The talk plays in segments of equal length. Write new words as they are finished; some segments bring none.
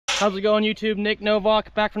How's it going, YouTube? Nick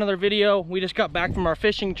Novak back for another video. We just got back from our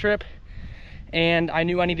fishing trip and I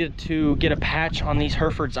knew I needed to get a patch on these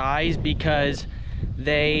Herefords' eyes because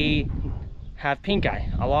they have pink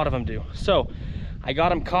eye. A lot of them do. So I got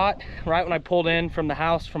them caught right when I pulled in from the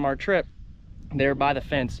house from our trip. They were by the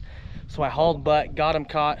fence. So I hauled butt, got them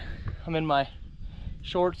caught. I'm in my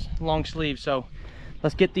shorts, long sleeves. So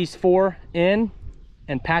let's get these 4 in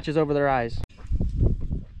and patches over their eyes.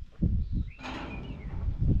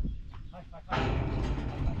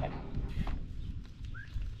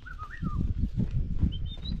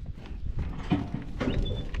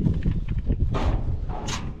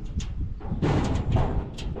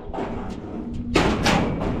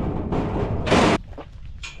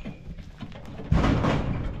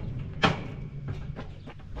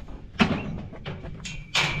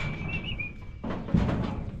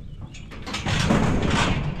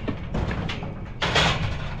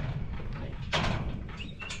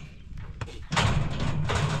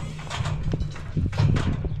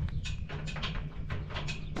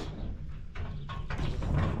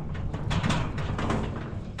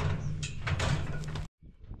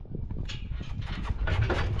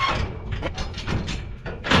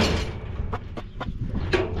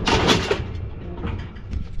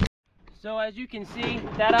 So as you can see,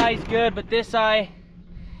 that eye's good, but this eye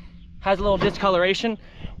has a little discoloration.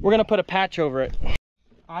 We're gonna put a patch over it.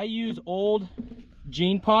 I use old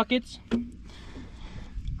jean pockets.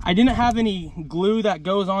 I didn't have any glue that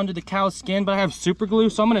goes onto the cow's skin, but I have super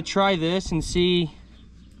glue, so I'm gonna try this and see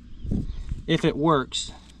if it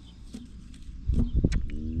works.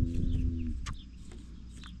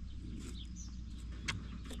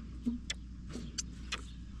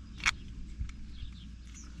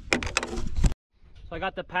 So I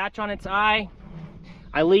got the patch on its eye.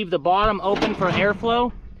 I leave the bottom open for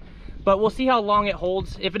airflow, but we'll see how long it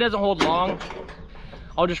holds. If it doesn't hold long,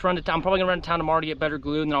 I'll just run to town. I'm probably gonna run to town tomorrow to get better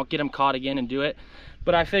glue, and then I'll get them caught again and do it.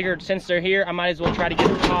 But I figured since they're here, I might as well try to get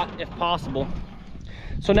them caught if possible.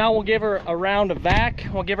 So now we'll give her a round of vac.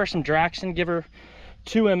 We'll give her some Draxxin, give her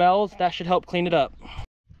 2 mLs. That should help clean it up.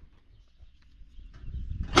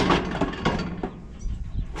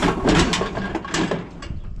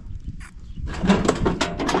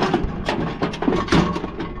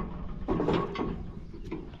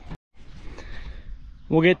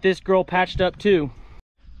 We'll get this girl patched up too.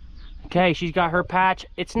 Okay, she's got her patch.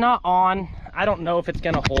 It's not on. I don't know if it's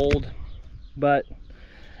gonna hold, but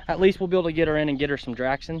at least we'll be able to get her in and get her some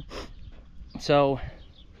Draxxin. So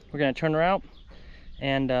we're gonna turn her out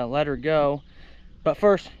and let her go. But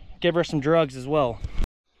first, give her some drugs as well.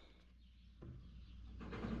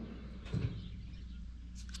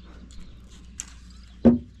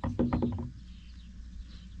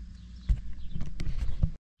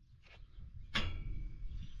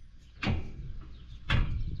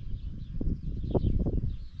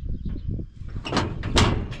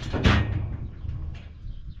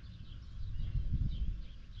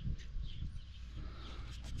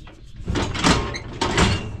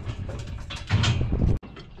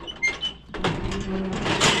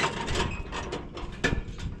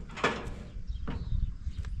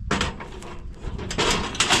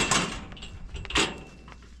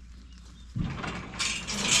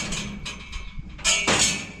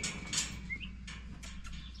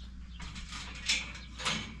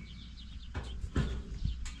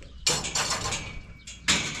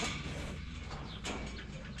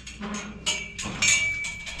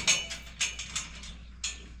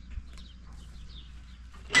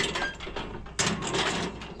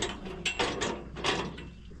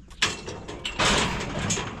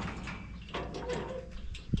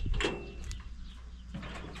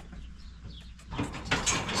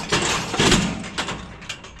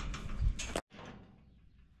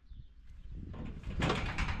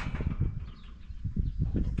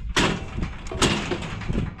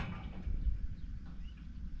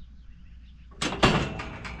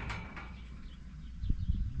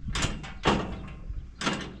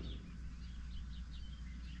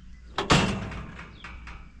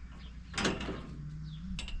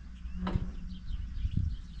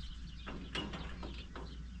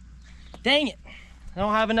 Dang it, I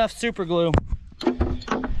don't have enough super glue.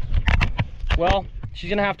 Well,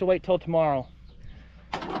 she's gonna have to wait till tomorrow.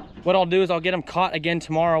 What I'll do is I'll get them caught again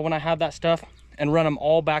tomorrow when I have that stuff and run them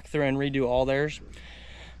all back through and redo all theirs.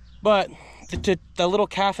 But the little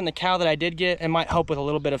calf and the cow that I did get, it might help with a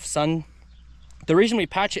little bit of sun. The reason we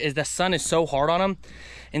patch it is the sun is so hard on them,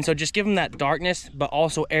 and so just give them that darkness, but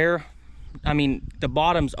also air. I mean, the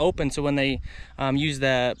bottom's open, so when they use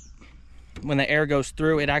when the air goes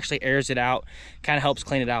through, it actually airs it out, kind of helps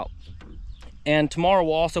clean it out. And tomorrow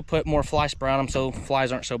we'll also put more fly spray on them so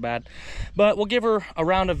flies aren't so bad. But we'll give her a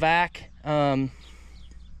round of vac and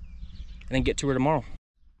then get to her tomorrow.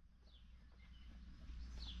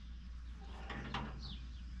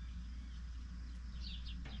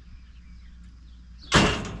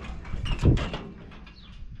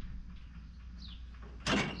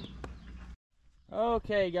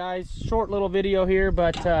 Okay guys, short little video here,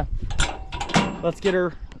 but let's get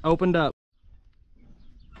her opened up.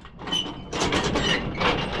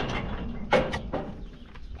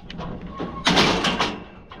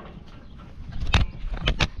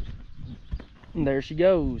 And there she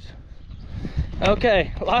goes.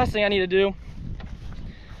 Okay, last thing I need to do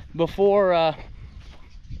before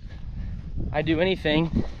I do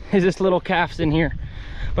anything is this little calf's in here.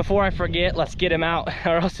 Before I forget, let's get him out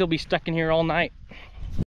or else he'll be stuck in here all night.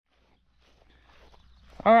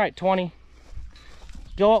 All right, 20,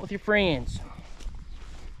 go out with your friends.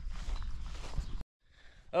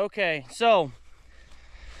 Okay, so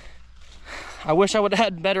I wish I would have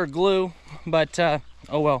had better glue, but oh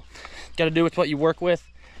well, got to do with what you work with.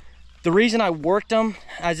 The reason I worked them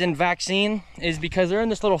as in vaccine is because they're in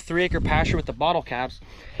this little 3-acre pasture with the bottle caps,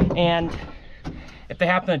 and if they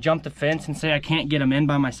happen to jump the fence and say I can't get them in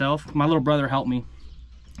by myself, my little brother helped me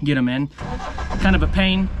get them in. Kind of a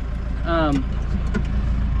pain.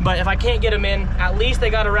 But if I can't get them in, at least they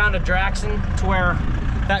got around a Draxon to where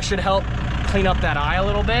that should help clean up that eye a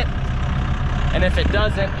little bit. And if it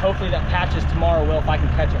doesn't, hopefully that patches tomorrow will if I can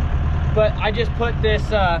catch them. But I just put this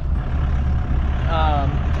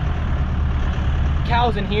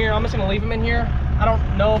cows in here. I'm just gonna leave them in here. I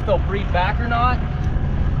don't know if they'll breed back or not.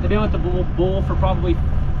 They've been with the bull for probably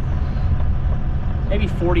maybe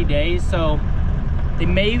 40 days. So they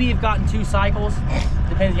maybe have gotten 2 cycles,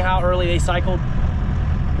 depending on how early they cycled.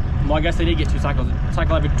 Well, I guess they did get 2 cycles.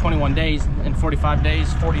 Cycle every 21 days and 45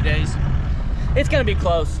 days, 40 days. It's gonna be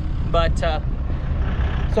close, but so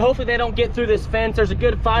hopefully they don't get through this fence. There's a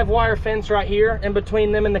good 5-wire fence right here in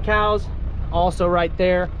between them and the cows, also right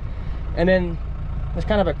there. And then there's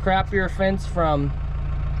kind of a crappier fence from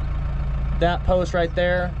that post right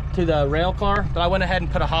there to the rail car, but I went ahead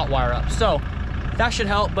and put a hot wire up. So that should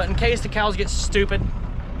help, but in case the cows get stupid,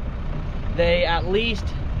 they at least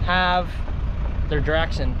have their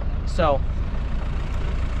Draxon. So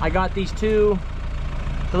I got these 2,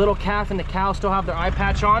 the little calf and the cow still have their eye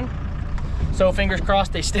patch on, so fingers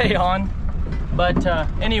crossed they stay on. But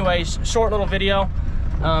anyways, short little video.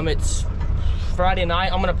 It's Friday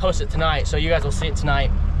night. I'm gonna post it tonight, so you guys will see it tonight.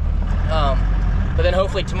 But then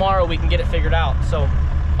hopefully tomorrow we can get it figured out. So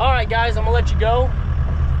all right guys, I'm gonna let you go.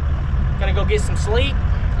 Gonna go get some sleep.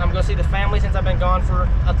 I'm gonna see the family since I've been gone for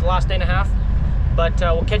the last day and a half. But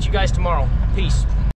we'll catch you guys tomorrow. Peace.